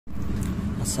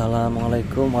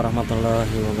Assalamualaikum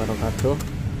warahmatullahi wabarakatuh.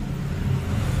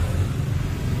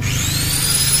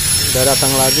 Udah datang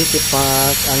lagi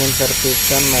kipas angin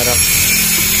servisan merek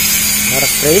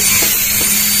Kris.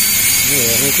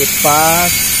 Ini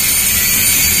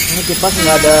kipas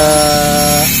nggak ada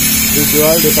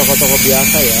dijual di toko-toko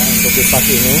biasa ya. Untuk kipas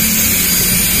ini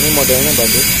modelnya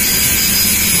bagus.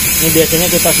 Ini biasanya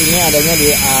kipas ini adanya di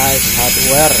Ice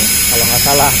Hardware kalau nggak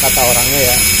salah kata orangnya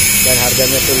ya, dan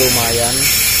harganya tuh lumayan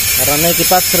karena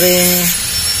kipas sering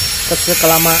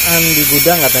kelamaan di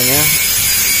gudang katanya,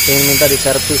 ingin minta di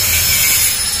servis.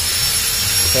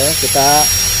 Oke, kita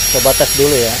coba tes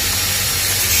dulu ya.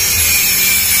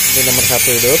 Ini nomor 1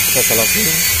 hidup, kita colokin.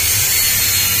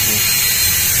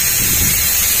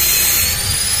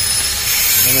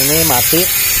 Dan ini mati.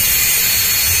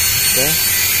 Oke,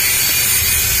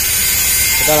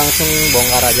 kita langsung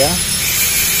bongkar aja.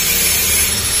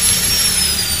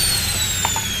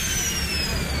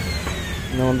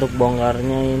 Nah, untuk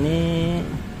bongkarnya ini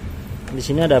di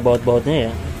sini ada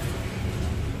baut-bautnya ya.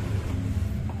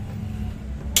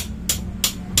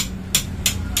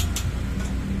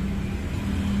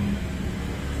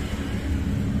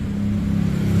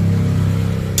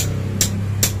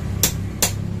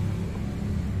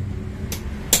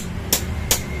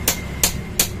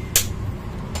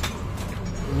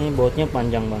 Ini bautnya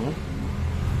panjang banget.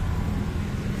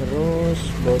 Terus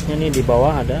bautnya nih di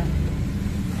bawah ada.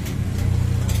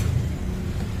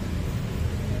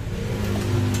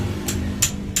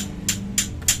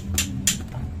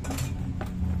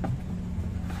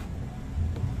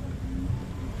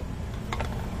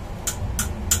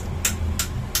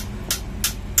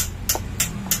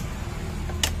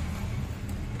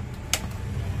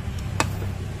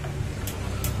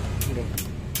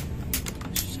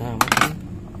 Sama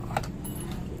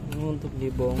ini untuk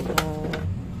dibongkar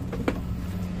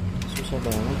susah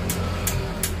banget.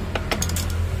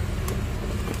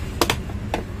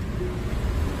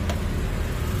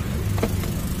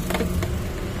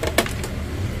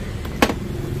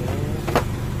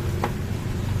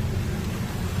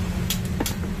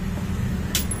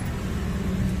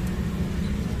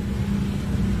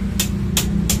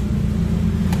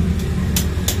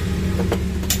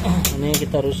 Ini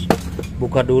kita harus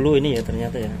buka dulu ini ya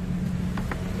ternyata ya.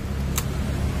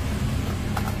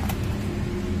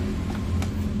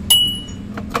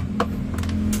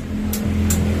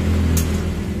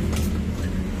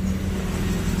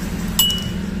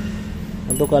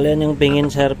 Untuk kalian yang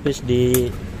pengen servis di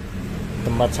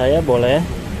tempat saya boleh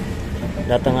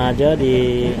datang aja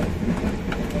di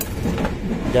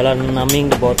Jalan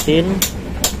Naming Botin,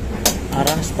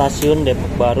 arah stasiun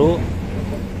Depok Baru,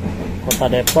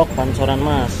 Kota Depok, Pancoran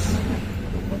Mas.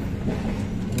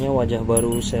 Ini wajah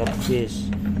baru servis.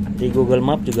 Di Google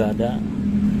Map juga ada.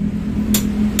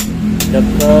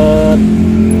 Deket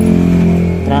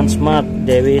Transmart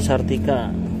Dewi Sartika.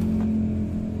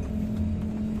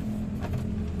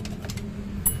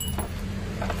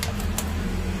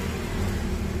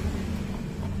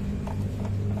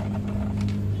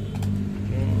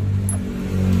 Oke.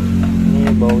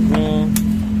 Ini bautnya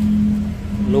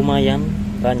lumayan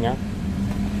banyak.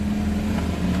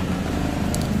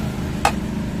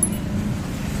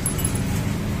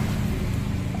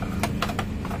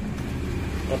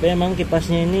 Tapi emang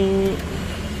kipasnya ini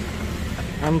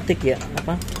antik ya,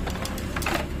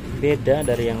 beda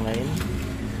dari yang lain.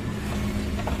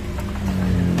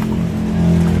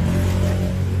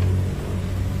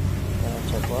 Kita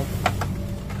copot.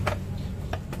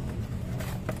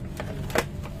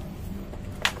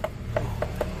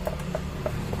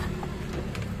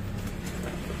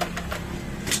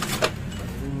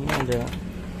 Ini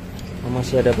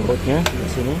masih ada bautnya di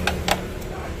sini.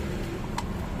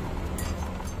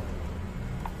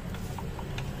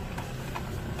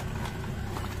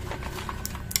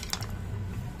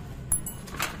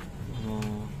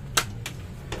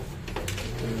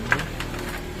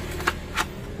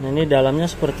 Nah, ini dalamnya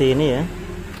seperti ini ya.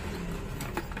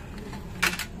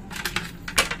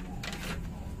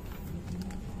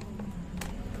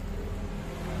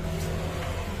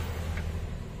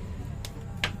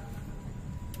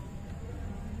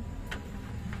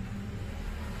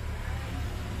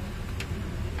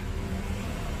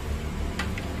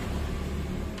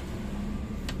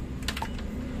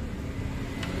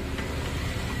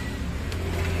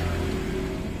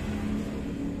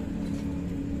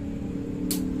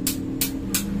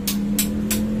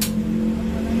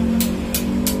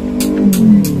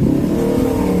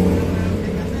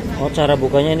 Cara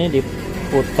bukanya ini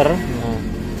diputer. Nah,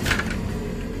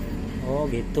 oh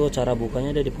gitu cara bukanya,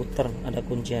 dia diputer, ada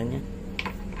kunciannya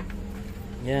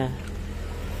ya.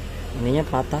 Ininya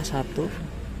patah satu.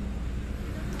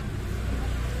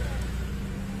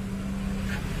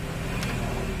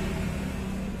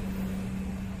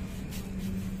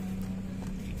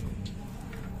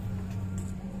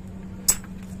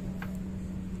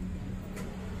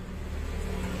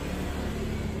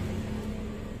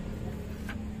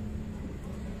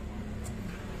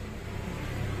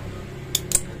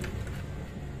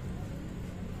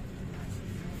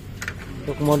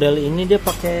 model ini dia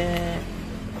pakai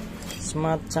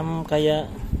semacam kayak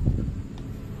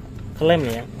klem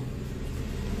ya.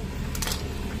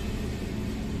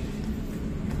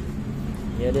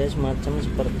 Ya dia semacam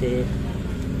seperti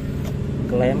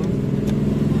klem.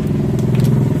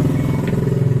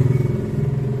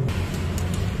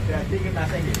 Jadi kita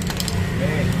segi.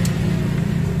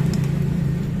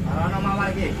 Ana mawar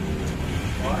iki.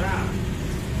 Ora.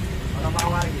 Ana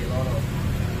mawar iki loro.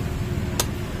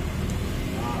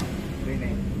 Ah,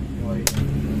 ini. Ori.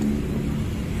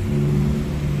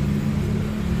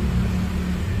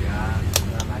 Ya,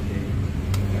 ora aja.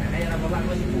 Ini ora bapak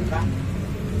masih buka.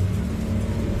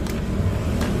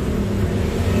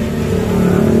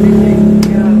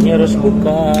 Ini harus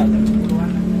buka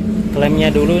klemnya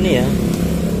dulu nih ya.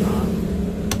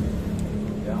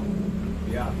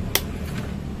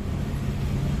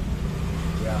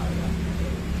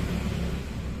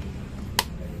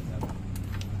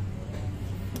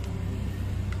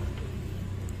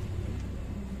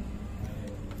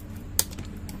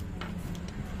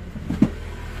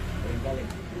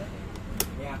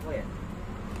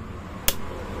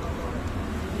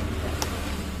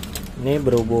 Ini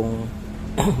berhubung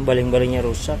baling-balingnya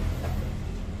rusak,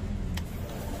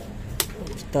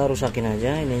 kita rusakin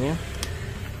aja ininya.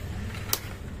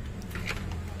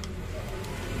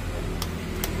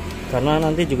 Karena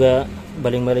nanti juga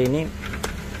baling-baling ini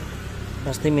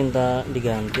pasti minta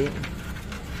diganti.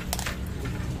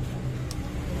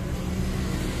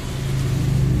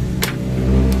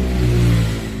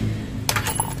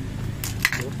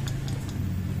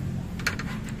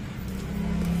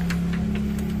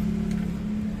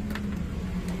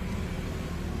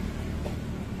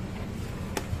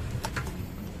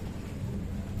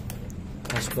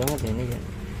 Pas banget ini ya.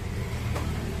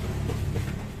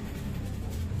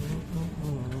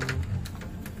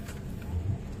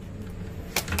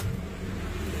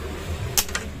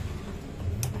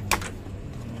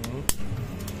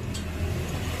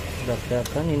 Sudah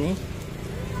kelihatan ini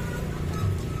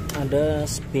ada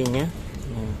spinnya.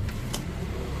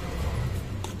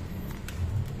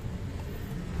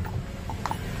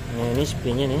 Nah ini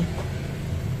spinnya nih,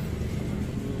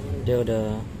 dia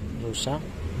udah rusak.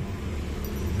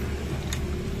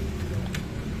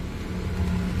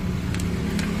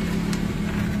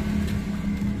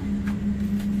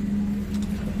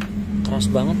 Keras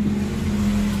banget.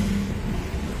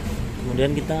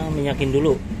 Kemudian kita minyakin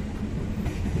dulu,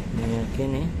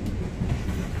 minyakin nih.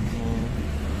 Nah,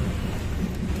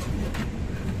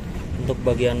 untuk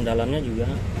bagian dalamnya juga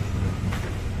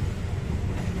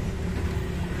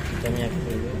kita minyakin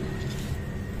dulu.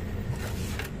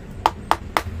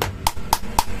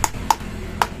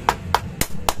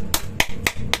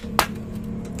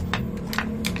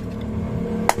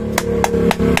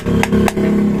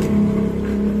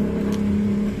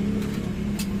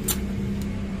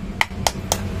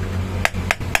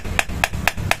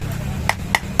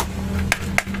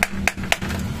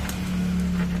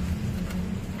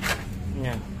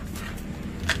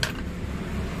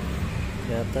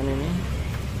 Kelihatan ini,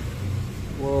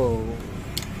 wow,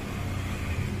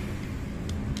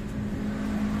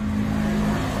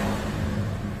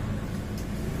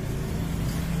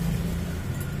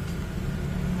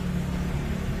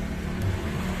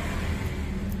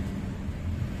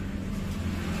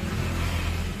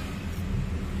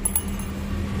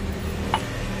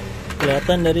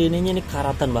 kelihatan dari ininya ini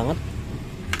karatan banget.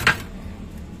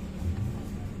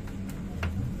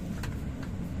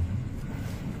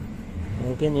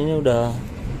 Mungkin ini udah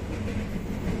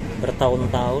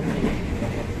bertahun-tahun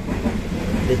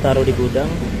ditaruh di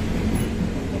gudang.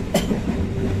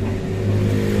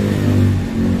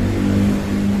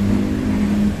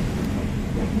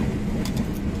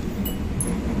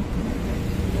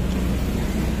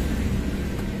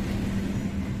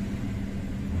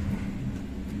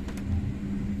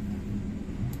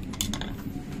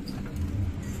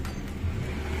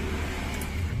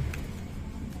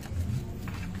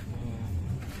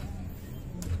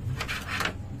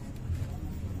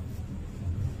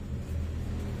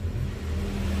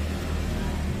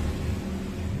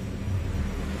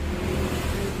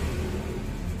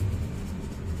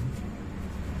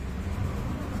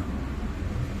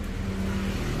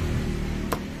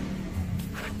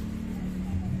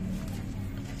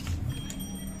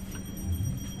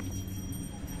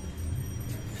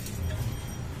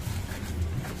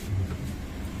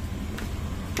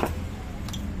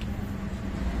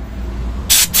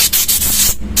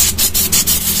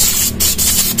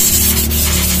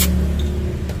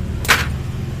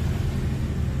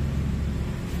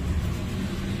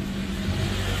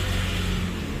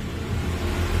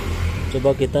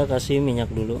 Coba kita kasih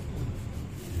minyak dulu.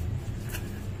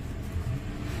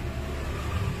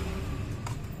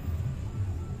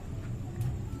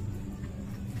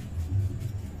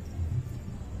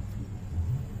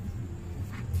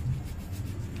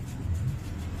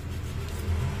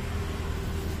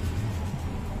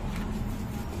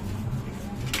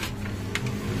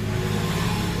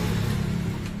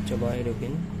 coba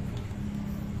hidupin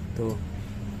tuh,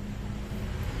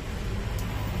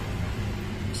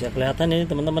 bisa kelihatan ini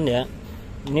teman-teman ya,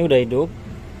 ini udah hidup.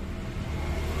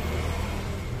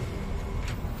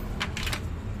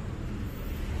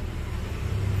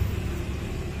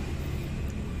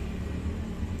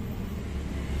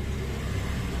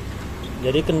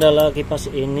 Jadi kendala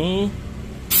kipas ini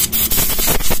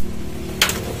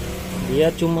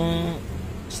dia cuma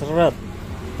seret,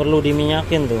 perlu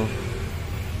diminyakin tuh.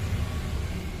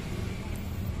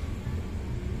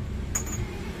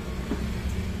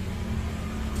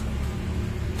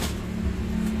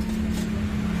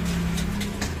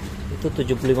 Itu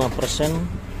 75%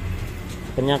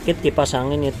 penyakit kipas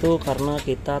angin itu karena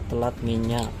kita telat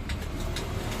minyak.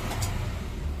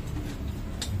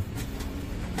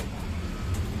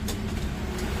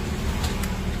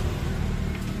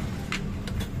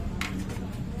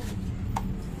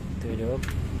 Hidup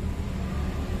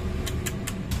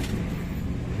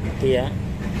mati ya,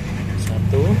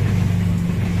 1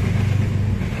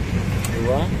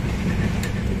 2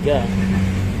 3.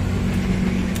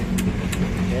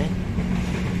 Oke,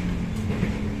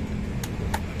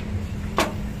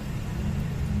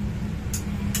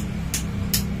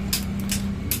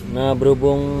 nah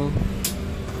berhubung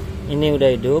ini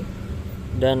udah hidup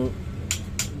dan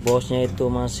bosnya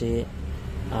itu masih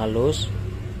halus.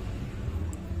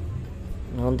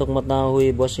 Nah, untuk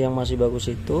mengetahui bos yang masih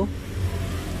bagus itu,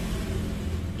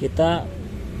 kita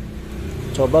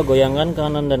coba goyangkan ke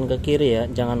kanan dan ke kiri ya,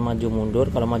 jangan maju mundur.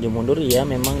 Kalau maju mundur ya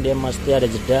memang dia mesti ada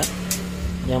jeda,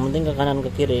 yang penting ke kanan ke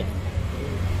kiri.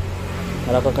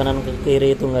 Kalau ke kanan ke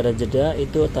kiri itu nggak ada jeda,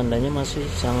 itu tandanya masih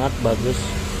sangat bagus.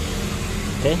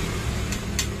 Oke.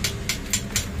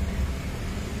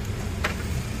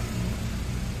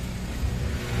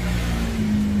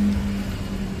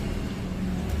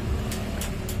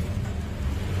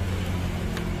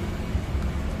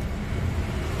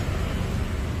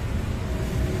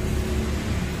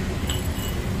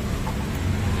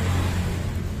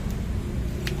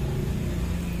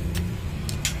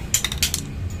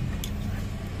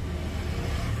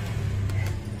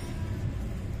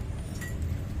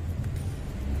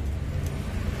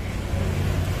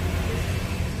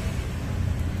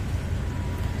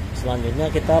 Selanjutnya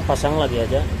kita pasang lagi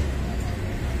aja.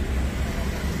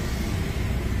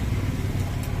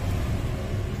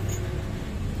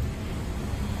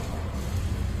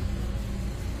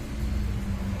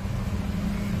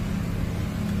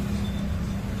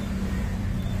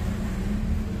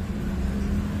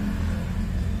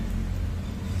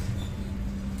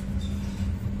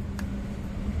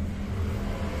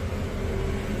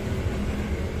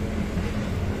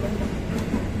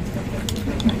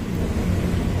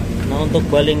 Untuk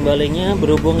baling-balingnya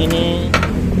berhubung ini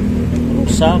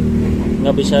rusak,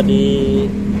 nggak bisa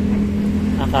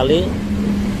diakali,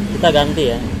 kita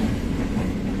ganti ya.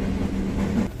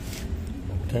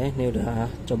 Oke, ini udah.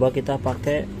 Coba kita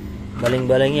pakai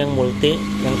baling-baling yang multi,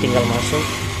 yang tinggal masuk.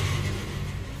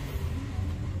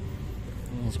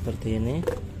 Nah, seperti ini.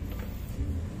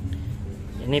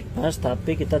 Ini pas,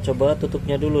 tapi kita coba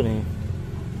tutupnya dulu nih.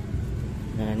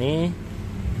 Nah, ini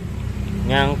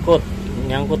nyangkut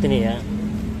ini ya,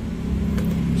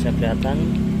 bisa kelihatan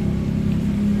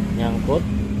nyangkut. Nah,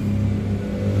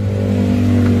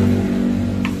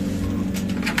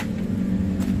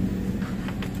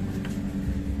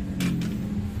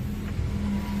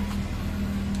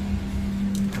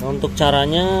 untuk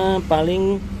caranya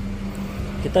paling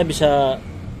kita bisa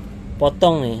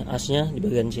potong nih asnya di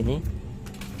bagian sini.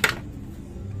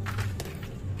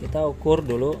 Kita ukur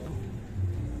dulu.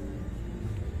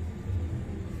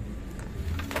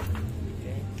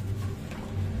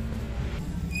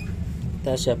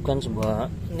 Kita siapkan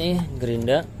sebuah nih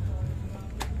gerinda.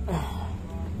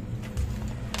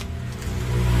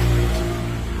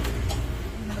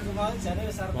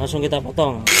 Langsung kita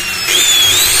potong.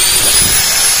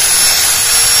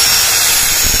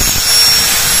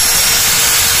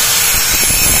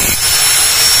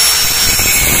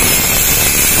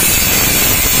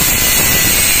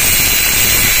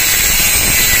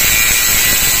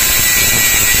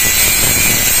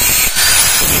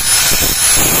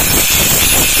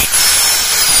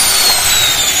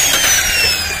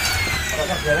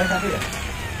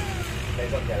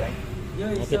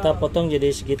 Nah, kita potong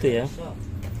jadi segitu ya.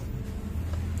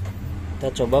 Kita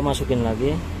coba masukin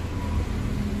lagi.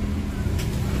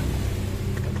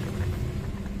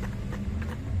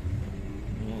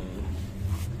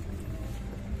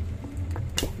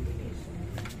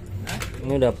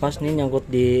 Ini udah pas nih, nyangkut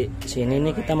di sini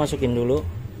nih, kita masukin dulu.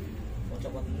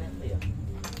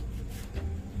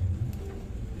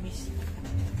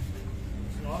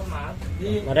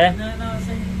 Mare?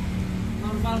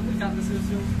 Normal kuwi gak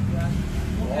kesusu ya.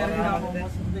 Kok ora apa-apa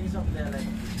penting iso belelek.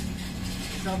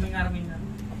 Iso mingar-mingar.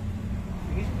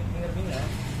 Iki mingar-mingar.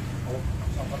 Oh,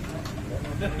 sopot.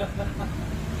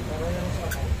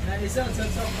 Nah, iso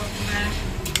sopot nah.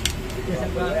 Bisa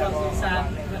bakal pisan.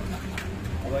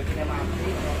 Oh, iki nek mati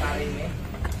ono karine.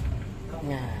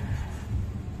 Nah.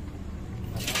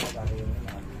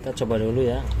 Kita coba dulu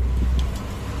ya.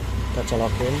 Kita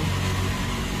colokin.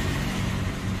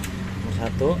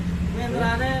 Satu.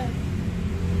 Mentrane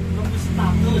lembus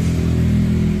status.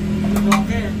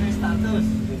 Oke, status.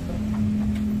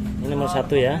 Ini nomor 1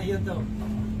 ya.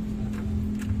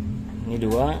 Ini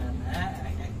 2.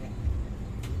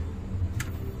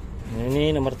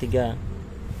 Ini nomor 3.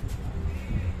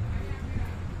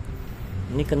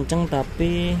 Ini kenceng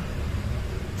tapi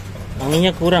anginnya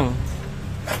kurang.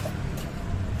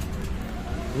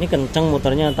 Ini kenceng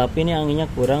muternya tapi ini anginnya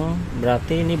kurang,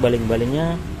 berarti ini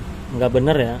baling-balingnya nggak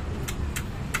bener ya.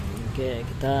 Oke,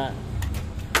 kita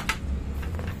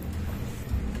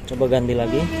coba ganti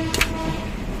lagi.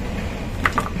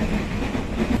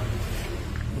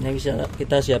 Ini bisa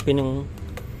kita siapin yang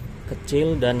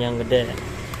kecil dan yang gede.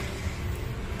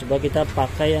 Coba kita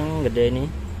pakai yang gede ini.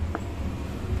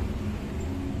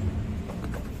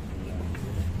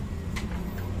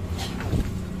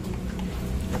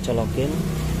 Colokin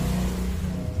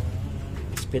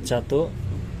speed 1,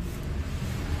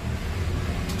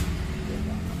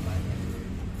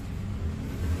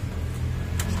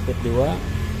 speed 2,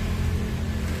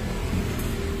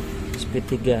 speed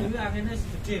 3.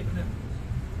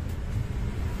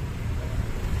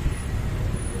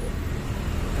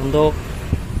 Untuk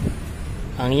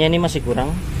anginnya ini masih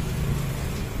kurang.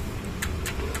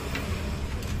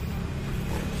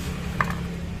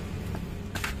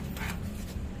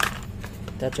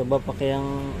 Kita coba pakai yang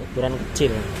ukuran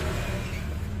kecil. 1,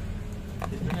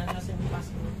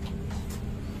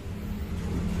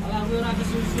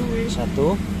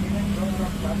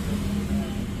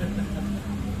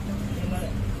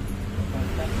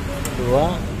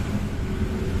 2,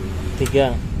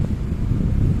 3.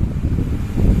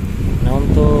 Nah,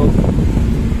 untuk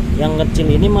yang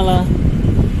kecil ini malah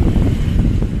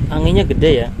anginnya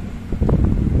gede ya.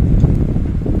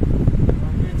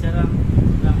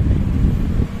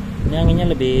 Ini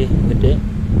anginnya lebih gede.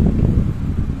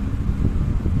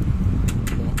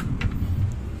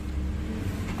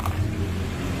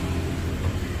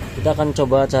 Kita akan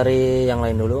coba cari yang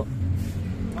lain dulu.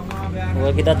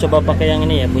 Oke, kita coba pakai yang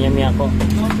ini ya, punya Miyako.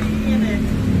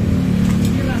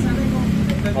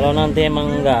 Kalau nanti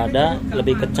emang nggak ada,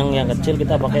 lebih kenceng yang kecil,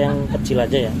 kita pakai yang kecil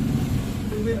aja ya.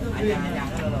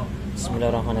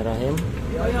 Bismillahirrahmanirrahim.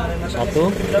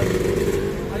 1,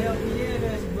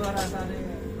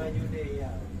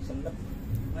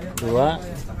 2,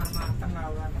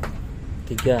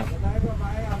 3.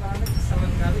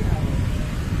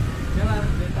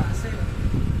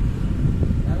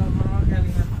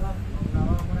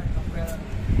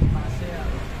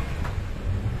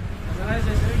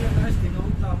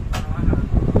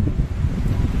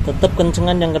 Tetap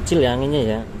kencengan yang kecil ya anginnya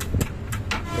ya.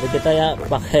 Jadi kita ya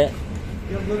pakai,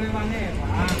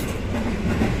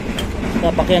 kita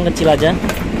pakai yang kecil aja.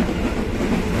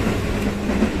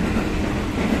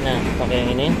 Nah, pakai yang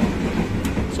ini.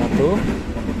 1,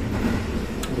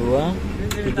 2,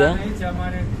 3.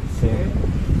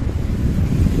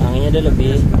 Anginnya dia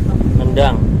lebih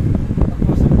nendang.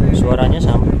 Suaranya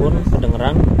sampun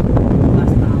kedengeran.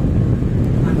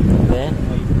 Oke.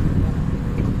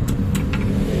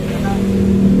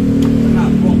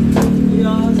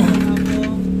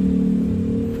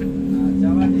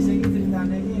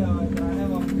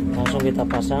 Langsung kita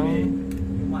pasang.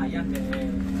 Lumayan deh.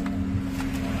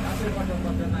 Tapi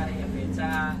kode-kode nariknya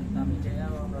beca, tapi dia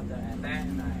rada enek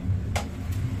naik.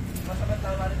 Mas sampe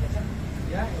tau lari beca?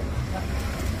 Ya.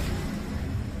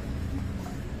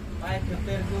 Baik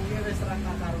getir kuwi wis ra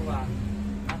karuan.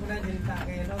 Aku nek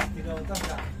critake lho dina utuh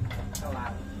gak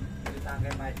kelar. Critake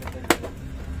baik getir.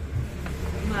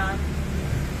 Tenan.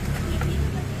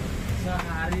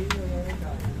 Sehari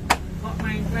kok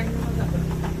main prank ngono ta?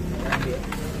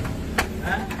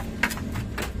 Hah?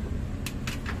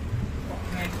 Kok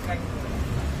main prank?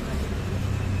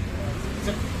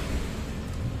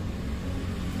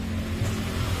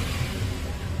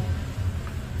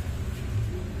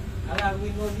 Ala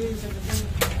wingo iki sebetulnya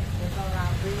total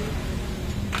rapi.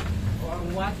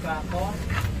 Kuat bakor.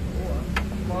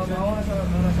 Mau ora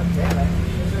sedek lah.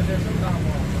 Sesuk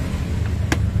kamu.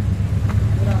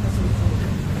 Ora kesusu.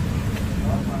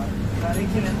 Dari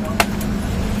kene to.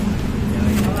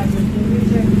 Ora jadi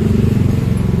sing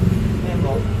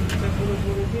nembok.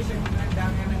 Seburu-buru iki sing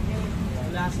nendang enek iki.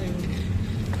 gelasnya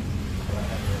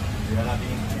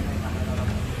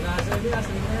ini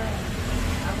aslinya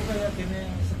aku kayak gini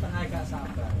setengah gak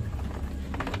sabar.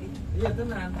 Iya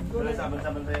tenan, gue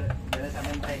saben-saben dari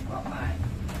sampean teh kok main.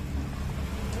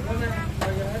 Gue nek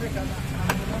koyo ngene gak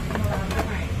aku penolakan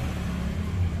main.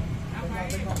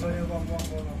 Tapi kok boleh ngomong.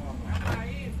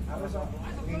 Aku sok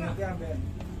ngerti amben.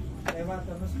 Lewat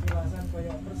terus kipasan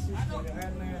koyo persis koyo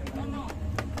enek.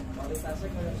 Kualitasnya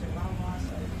koyo sing lawas.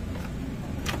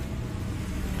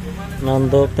 Nah,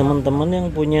 untuk teman-teman yang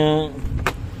punya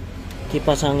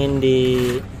kipas angin di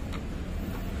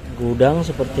gudang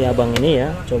seperti abang ini ya,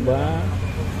 coba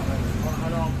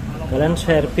kalian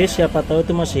servis, siapa tahu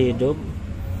itu masih hidup,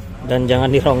 dan jangan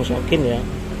dirongsokin ya,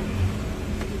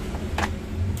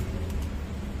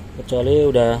 kecuali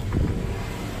udah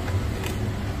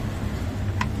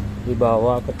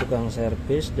dibawa ke tukang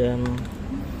servis dan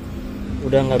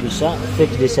udah nggak bisa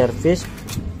fix di servis,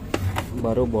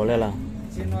 baru boleh lah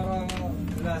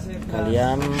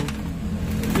kalian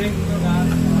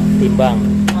timbang.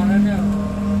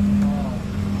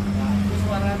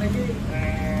 Suaranya ini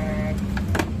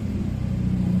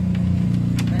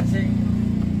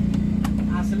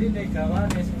asli nih gawa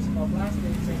nih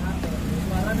plastik sing atur.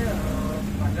 Suaranya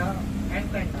padahal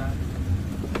enteng kan.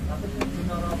 Tapi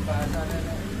menurut bahasanya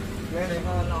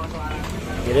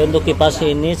jadi untuk kipas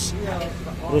ini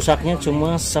rusaknya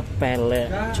cuma sepele,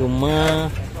 cuma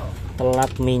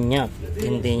telat minyak.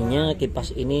 Intinya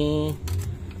kipas ini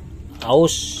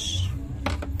aus,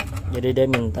 jadi dia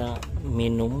minta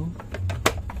minum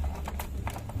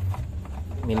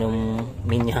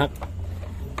minyak,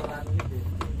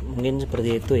 mungkin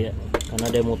seperti itu ya, karena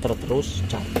dia muter terus,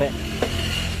 capek.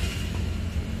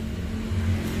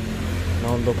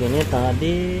 Nah, untuk ini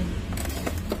tadi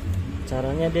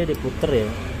caranya dia diputer ya,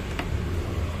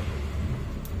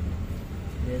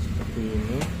 dia seperti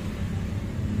ini.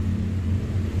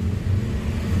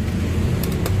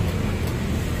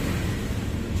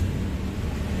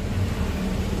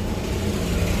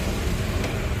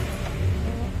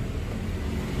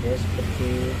 Dia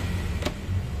seperti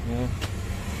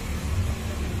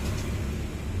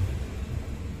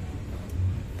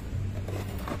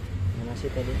mana sih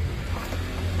tadi?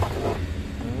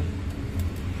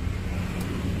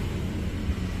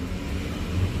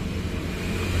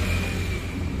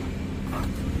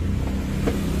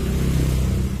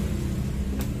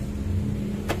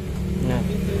 Nah,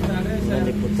 ini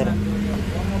diputar.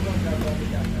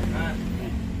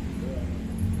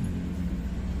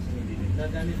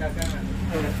 Dan di dagangan.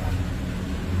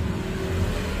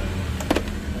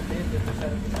 Tapi itu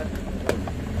besar-besar.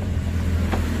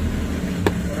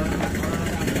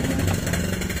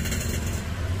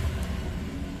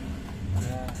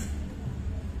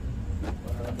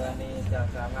 Orang dari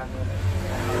dagangan.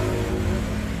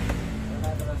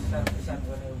 Terus servisan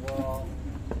gue wong.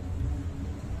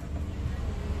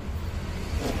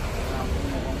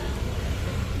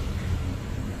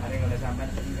 Hari kalau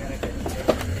sampai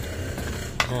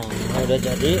Nah, udah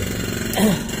jadi.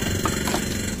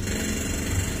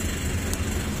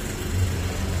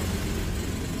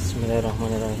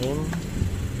 Bismillahirrahmanirrahim.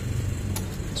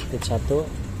 Speed 1.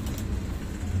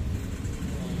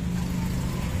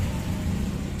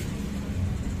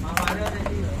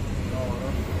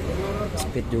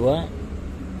 Speed 2.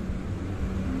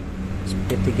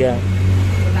 Speed 3.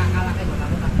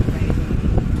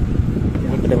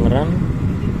 Ini kedengeran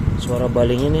suara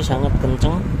balingnya ini sangat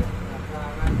kencang.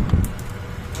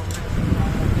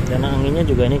 Dan anginnya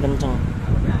juga ini kencang.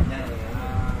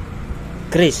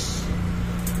 Kris.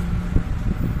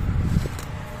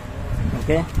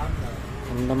 Oke,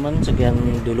 teman-teman, sekian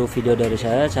dulu video dari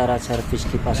saya, cara servis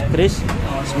kipas Kris.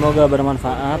 Semoga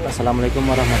bermanfaat. Assalamualaikum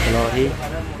warahmatullahi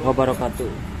wabarakatuh.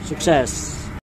 Sukses.